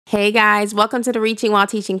Hey guys, welcome to the Reaching While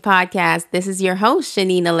Teaching podcast. This is your host,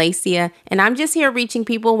 Shanine Alacia, and I'm just here reaching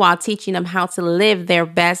people while teaching them how to live their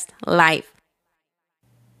best life.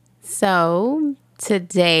 So,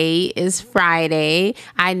 today is Friday.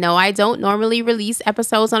 I know I don't normally release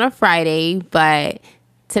episodes on a Friday, but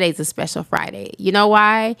today's a special Friday. You know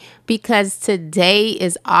why? Because today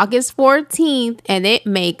is August 14th, and it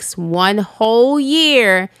makes one whole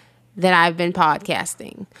year that I've been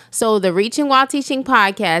podcasting. So the Reaching While Teaching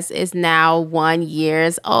podcast is now 1 year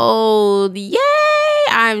old. Yay!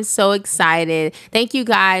 I'm so excited. Thank you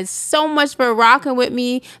guys so much for rocking with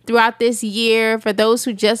me throughout this year. For those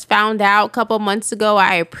who just found out a couple months ago,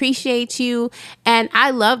 I appreciate you. And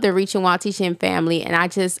I love the Reaching While Teaching family, and I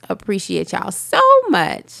just appreciate y'all so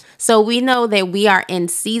much. So we know that we are in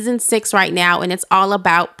season 6 right now, and it's all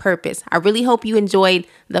about purpose. I really hope you enjoyed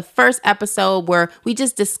the first episode where we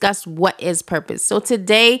just discussed what is purpose. So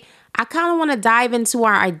today, I kind of want to dive into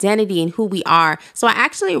our identity and who we are. So I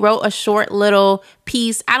actually wrote a short little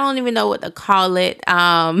piece. I don't even know what to call it.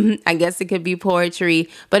 I guess it could be poetry,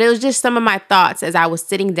 but it was just some of my thoughts as I was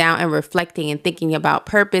sitting down and reflecting and thinking about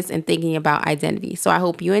purpose and thinking about identity. So I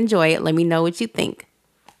hope you enjoy it. Let me know what you think.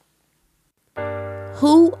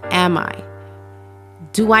 Who am I?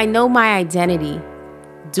 Do I know my identity?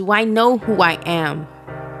 Do I know who I am?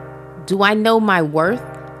 Do I know my worth?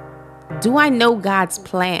 Do I know God's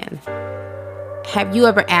plan? Have you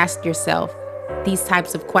ever asked yourself these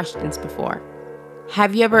types of questions before?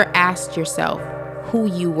 Have you ever asked yourself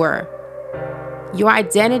who you were? Your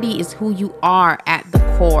identity is who you are at the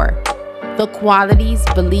core. The qualities,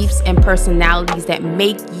 beliefs, and personalities that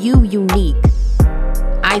make you unique.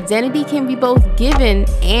 Identity can be both given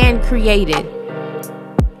and created.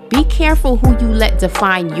 Be careful who you let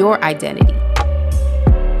define your identity.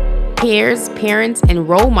 Peers, parents, and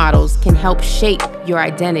role models can help shape your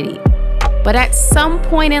identity. But at some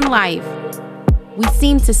point in life, we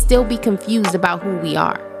seem to still be confused about who we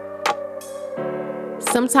are.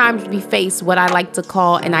 Sometimes we face what I like to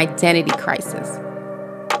call an identity crisis.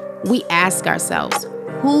 We ask ourselves,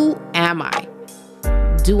 who am I?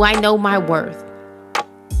 Do I know my worth?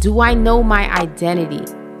 Do I know my identity?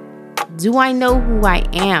 Do I know who I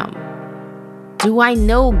am? Do I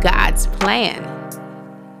know God's plan?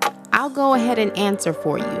 I'll go ahead and answer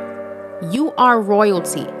for you. You are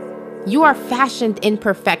royalty. You are fashioned in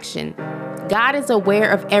perfection. God is aware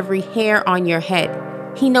of every hair on your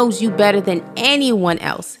head. He knows you better than anyone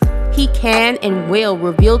else. He can and will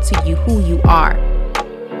reveal to you who you are.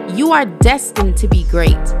 You are destined to be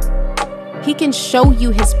great. He can show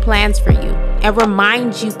you his plans for you and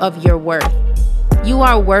remind you of your worth. You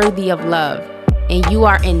are worthy of love, and you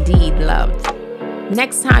are indeed loved.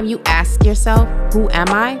 Next time you ask yourself, who am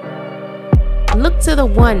I? Look to the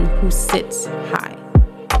one who sits high.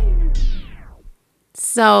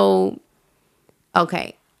 So,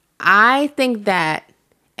 okay, I think that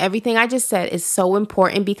everything I just said is so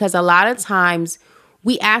important because a lot of times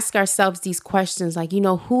we ask ourselves these questions like,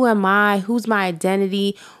 who am I? Who's my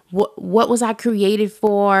identity? What was I created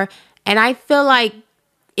for? And I feel like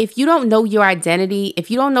if you don't know your identity, if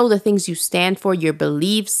you don't know the things you stand for, your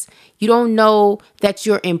beliefs, you don't know that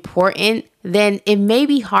you're important, then it may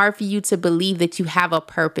be hard for you to believe that you have a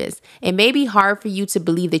purpose. It may be hard for you to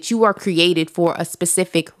believe that you are created for a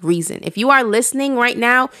specific reason. If you are listening right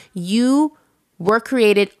now, you were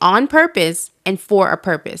created on purpose and for a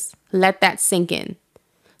purpose. Let that sink in.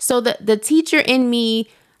 So the teacher in me,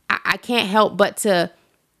 I can't help but to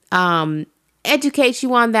educate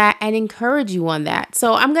you on that and encourage you on that.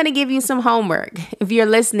 So I'm going to give you some homework. If you're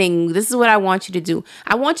listening, this is what I want you to do.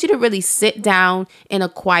 I want you to really sit down in a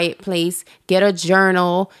quiet place, get a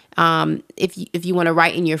journal. If you want to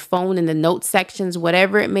write in your phone in the note sections,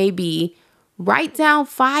 whatever it may be, write down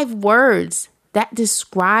 5 words that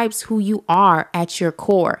describes who you are at your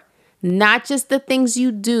core. Not just the things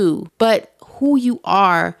you do, but who you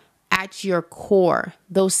are at your core,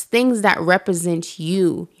 those things that represent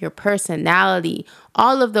you, your personality,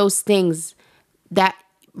 all of those things that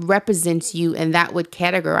represents you and that would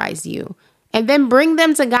categorize you. And then bring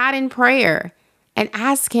them to God in prayer and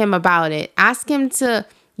ask him about it. Ask him to,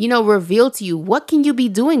 reveal to you, what can you be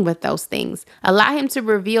doing with those things? Allow him to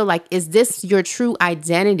reveal, is this your true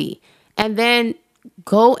identity? And then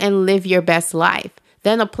go and live your best life.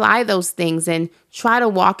 Then apply those things and try to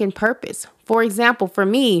walk in purpose. For example, for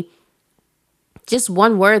me, just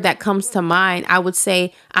one word that comes to mind, I would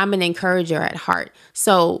say I'm an encourager at heart.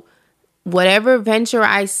 So whatever venture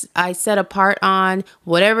I set apart on,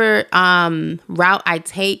 whatever route I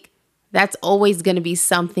take, that's always going to be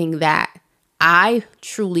something that I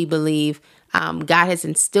truly believe God has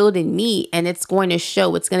instilled in me, and it's going to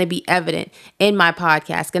show. It's going to be evident in my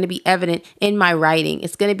podcast. It's going to be evident in my writing.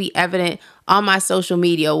 It's going to be evident on my social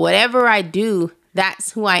media. Whatever I do,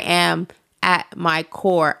 that's who I am at my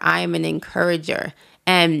core. I am an encourager,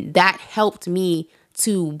 and that helped me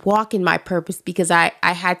to walk in my purpose because I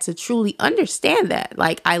had to truly understand that.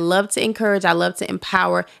 Like, I love to encourage, I love to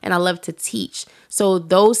empower, and I love to teach. So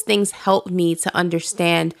those things helped me to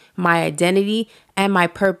understand my identity and my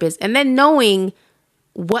purpose. And then knowing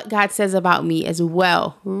what God says about me as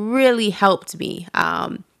well really helped me.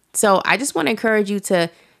 So I just want to encourage you to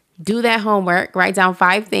do that homework. Write down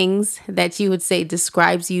 5 things that you would say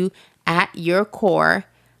describes you at your core.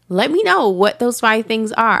 Let me know what those 5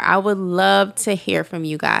 things are. I would love to hear from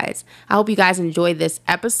you guys. I hope you guys enjoyed this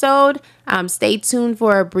episode. Stay tuned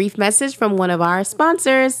for a brief message from one of our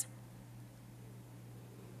sponsors.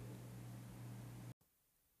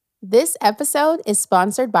 This episode is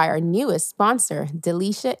sponsored by our newest sponsor,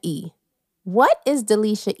 Delisha E. What is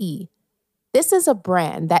Delisha E? This is a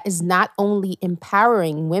brand that is not only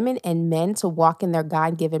empowering women and men to walk in their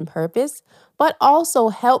God-given purpose, but also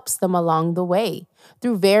helps them along the way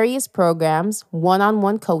through various programs,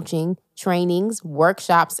 one-on-one coaching, trainings,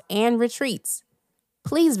 workshops, and retreats.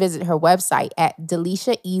 Please visit her website at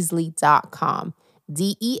delishaeasley.com,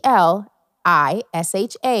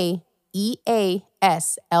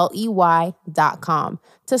 DelishaEasley.com,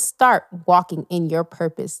 to start walking in your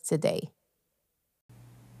purpose today.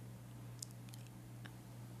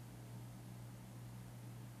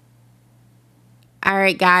 All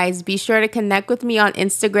right, guys, be sure to connect with me on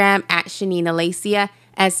Instagram at Shanine Alessia,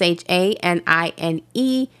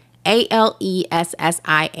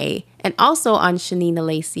 ShaninAlessia, and also on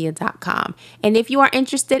ShanineAlessia.com. And if you are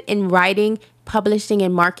interested in writing, publishing,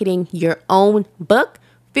 and marketing your own book,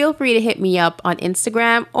 feel free to hit me up on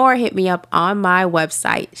Instagram or hit me up on my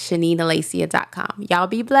website, ShanineAlessia.com. Y'all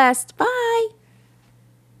be blessed. Bye.